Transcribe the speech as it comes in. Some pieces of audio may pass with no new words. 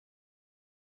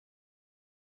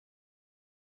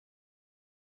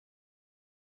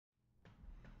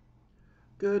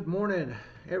Good morning,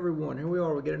 everyone. Here we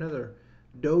are. We get another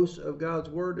dose of God's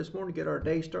Word this morning. Get our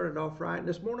day started off right. And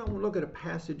this morning, I want to look at a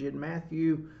passage in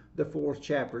Matthew, the 4th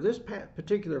chapter. This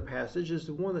particular passage is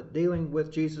the one that dealing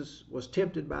with Jesus was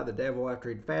tempted by the devil after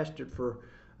he'd fasted for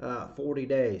 40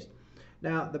 days.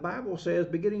 Now, the Bible says,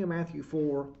 beginning in Matthew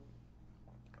 4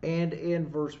 and in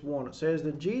verse 1, it says,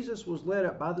 "Then Jesus was led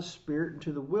up by the Spirit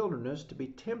into the wilderness to be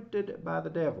tempted by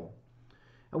the devil.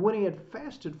 And when he had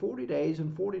fasted 40 days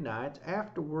and 40 nights,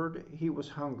 afterward he was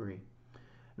hungry.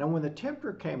 Now when the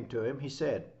tempter came to him, he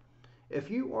said, 'If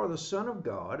you are the Son of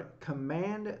God,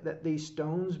 command that these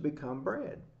stones become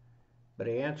bread.' But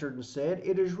he answered and said,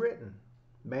 'It is written,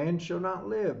 Man shall not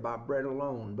live by bread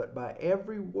alone, but by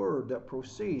every word that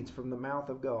proceeds from the mouth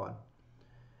of God.'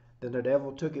 Then the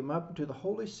devil took him up into the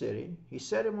holy city. He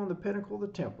set him on the pinnacle of the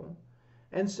temple,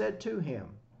 and said to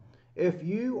him, 'If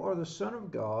you are the Son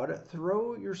of God,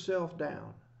 throw yourself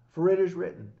down. For it is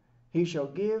written, He shall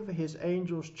give His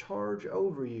angels charge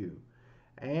over you,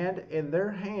 and in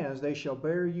their hands they shall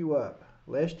bear you up,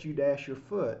 lest you dash your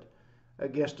foot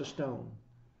against a stone.'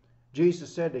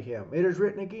 Jesus said to him, 'It is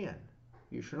written again,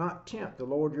 You shall not tempt the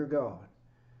Lord your God.'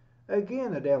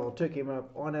 Again the devil took him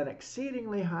up on an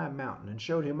exceedingly high mountain, and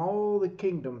showed him all the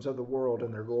kingdoms of the world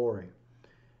and their glory.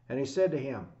 And he said to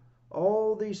him,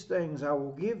 'All these things I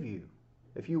will give you,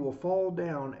 if you will fall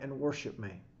down and worship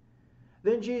me.'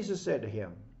 Then Jesus said to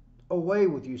him, 'Away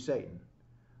with you, Satan,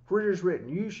 for it is written,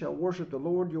 You shall worship the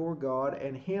Lord your God,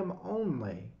 and Him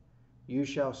only you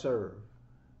shall serve.'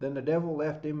 Then the devil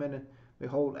left him, and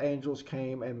behold, angels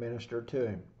came and ministered to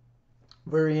him."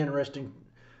 Very interesting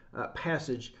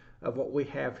passage of what we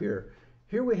have here.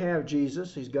 Here we have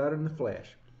Jesus, He's God in the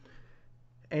flesh.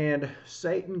 And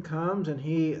Satan comes and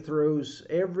he throws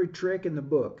every trick in the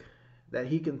book that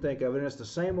he can think of. And it's the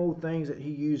same old things that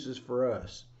he uses for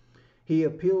us. He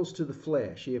appeals to the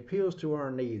flesh. He appeals to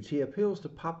our needs. He appeals to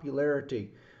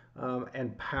popularity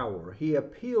and power. He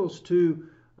appeals to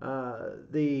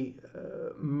the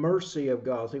mercy of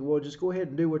God. Say, well, just go ahead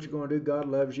and do what you're going to do. God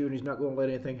loves you and He's not going to let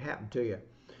anything happen to you.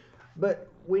 But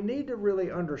we need to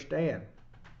really understand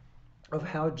of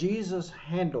how Jesus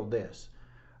handled this.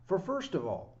 For first of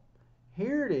all,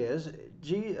 here it is,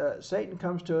 Satan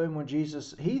comes to him when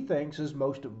Jesus, he thinks, is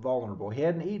most vulnerable. He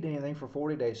hadn't eaten anything for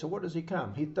 40 days. So what does he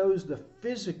come? He throws the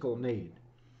physical need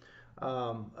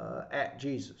at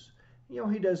Jesus.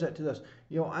 He does that to us.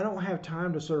 I don't have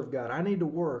time to serve God. I need to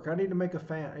work. I need to make a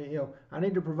family. I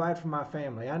need to provide for my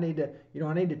family. I need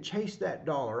to chase that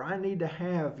dollar. I need to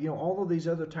have, all of these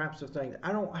other types of things.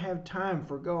 I don't have time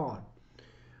for God.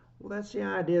 Well, that's the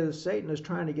idea that Satan is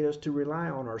trying to get us to rely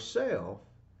on ourselves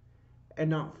and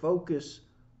not focus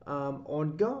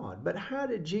on God. But how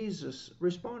did Jesus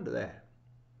respond to that?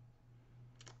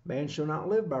 Man shall not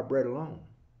live by bread alone,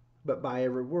 but by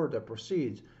every word that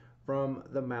proceeds from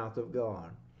the mouth of God.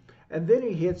 And then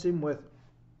he hits him with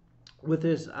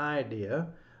this idea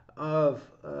of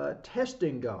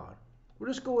testing God.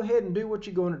 Well, just go ahead and do what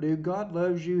you're going to do. God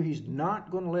loves you. He's not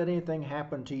going to let anything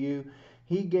happen to you.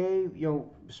 He gave,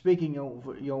 speaking,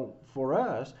 for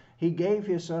us, He gave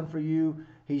His Son for you.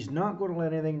 He's not going to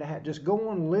let anything to happen. Just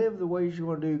go and live the ways you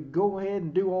want to do. Go ahead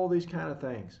and do all these kind of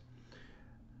things.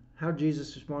 How did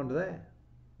Jesus respond to that?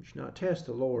 You should not test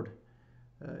the Lord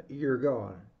your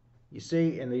God. You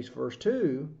see, in these first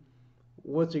two,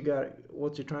 what's he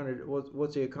trying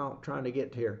to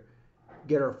get here?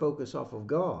 Get our focus off of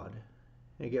God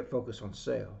and get focused on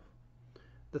self.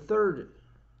 The third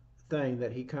thing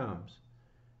that he comes,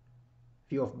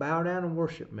 if you'll bow down and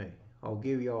worship me, I'll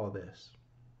give you all this.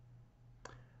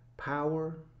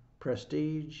 Power,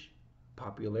 prestige,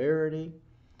 popularity,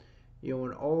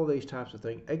 and all of these types of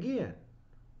things. Again,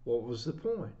 what was the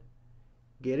point?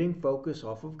 Getting focus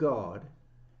off of God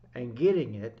and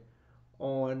getting it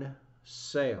on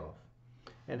self.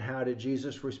 And how did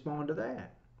Jesus respond to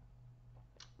that?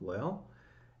 Well,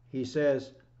 He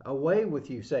says, "Away with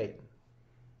you, Satan.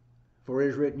 For it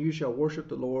is written, You shall worship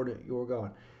the Lord your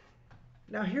God."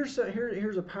 Now here's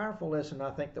a powerful lesson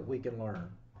I think that we can learn.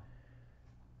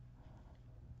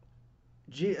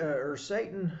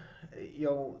 Satan,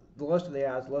 the lust of the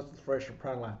eyes, the lust of the flesh, and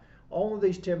pride of life. All of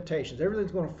these temptations,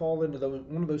 everything's going to fall into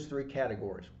one of those three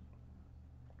categories.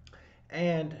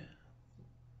 And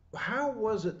how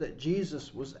was it that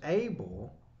Jesus was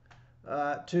able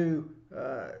to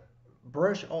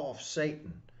brush off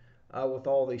Satan with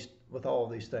all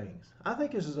these things? I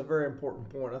think this is a very important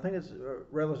point. I think it's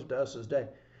relative to us this day.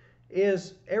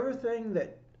 Is everything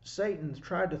that Satan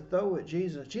tried to throw at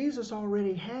Jesus, Jesus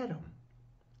already had them.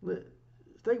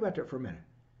 Think about that for a minute.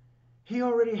 He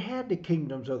already had the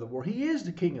kingdoms of the world. He is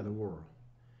the king of the world.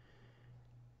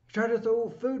 He tried to throw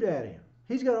food at him.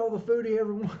 He's got all the food he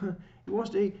ever he wants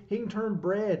to eat. He can turn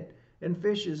bread and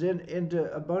fishes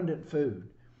into abundant food.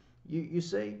 You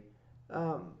see,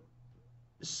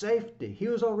 safety. He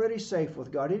was already safe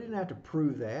with God. He didn't have to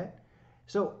prove that.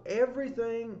 So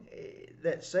everything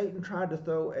that Satan tried to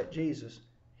throw at Jesus,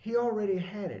 he already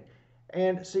had it.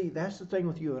 And see, that's the thing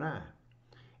with you and I,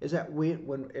 is that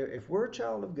if we're a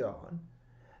child of God,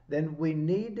 then we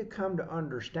need to come to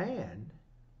understand,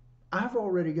 I've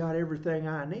already got everything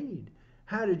I need.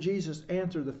 How did Jesus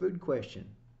answer the food question?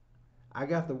 I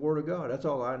got the Word of God. That's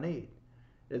all I need.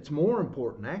 It's more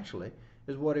important, actually,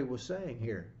 is what he was saying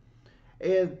here.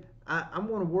 And I'm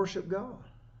going to worship God.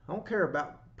 I don't care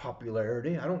about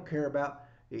popularity. I don't care about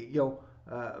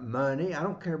money. I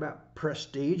don't care about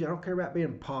prestige. I don't care about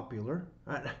being popular.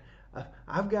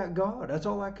 I've got God. That's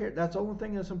all I care. That's the only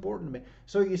thing that's important to me.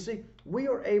 So you see, we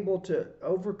are able to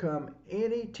overcome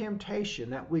any temptation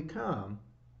that we come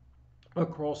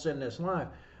across in this life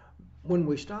when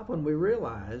we stop and we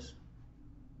realize,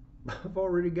 I've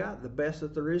already got the best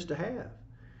that there is to have.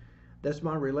 That's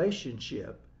my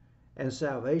relationship and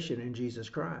salvation in Jesus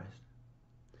Christ.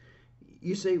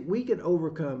 You see, we can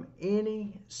overcome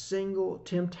any single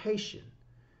temptation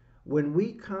when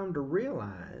we come to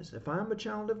realize, if I'm a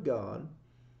child of God,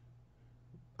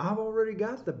 I've already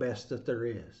got the best that there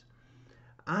is.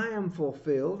 I am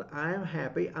fulfilled, I am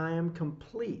happy, I am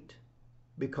complete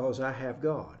because I have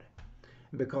God,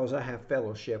 because I have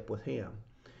fellowship with Him.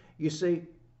 You see,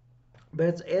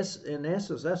 in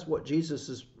essence, that's what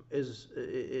Jesus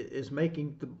is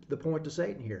making the point to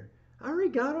Satan here. I already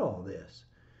got all this.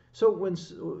 So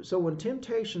when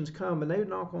temptations come and they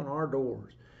knock on our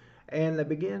doors, and they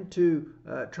begin to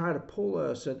try to pull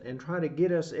us and try to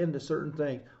get us into certain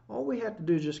things, all we have to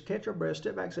do is just catch our breath,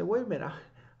 step back, and say, wait a minute,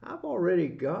 I've already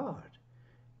got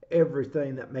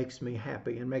everything that makes me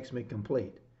happy and makes me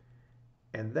complete.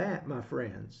 And that, my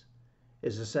friends,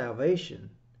 is the salvation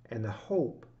and the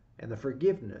hope and the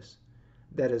forgiveness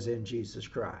that is in Jesus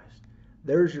Christ.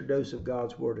 There's your dose of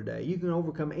God's Word today. You can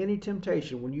overcome any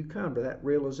temptation when you come to that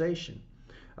realization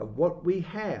of what we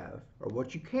have, or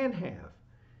what you can have,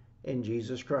 in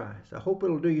Jesus Christ. I hope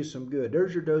it'll do you some good.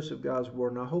 There's your dose of God's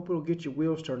Word, and I hope it'll get your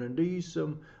wheels turning and do you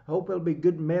some, I hope it'll be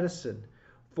good medicine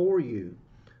for you,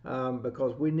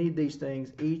 because we need these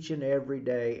things each and every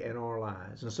day in our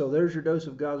lives. And so there's your dose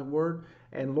of God's Word,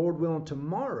 and Lord willing,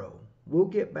 tomorrow we'll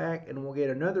get back and we'll get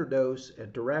another dose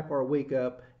to wrap our week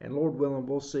up, and Lord willing,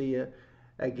 we'll see you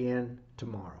again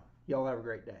tomorrow. Y'all have a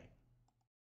great day.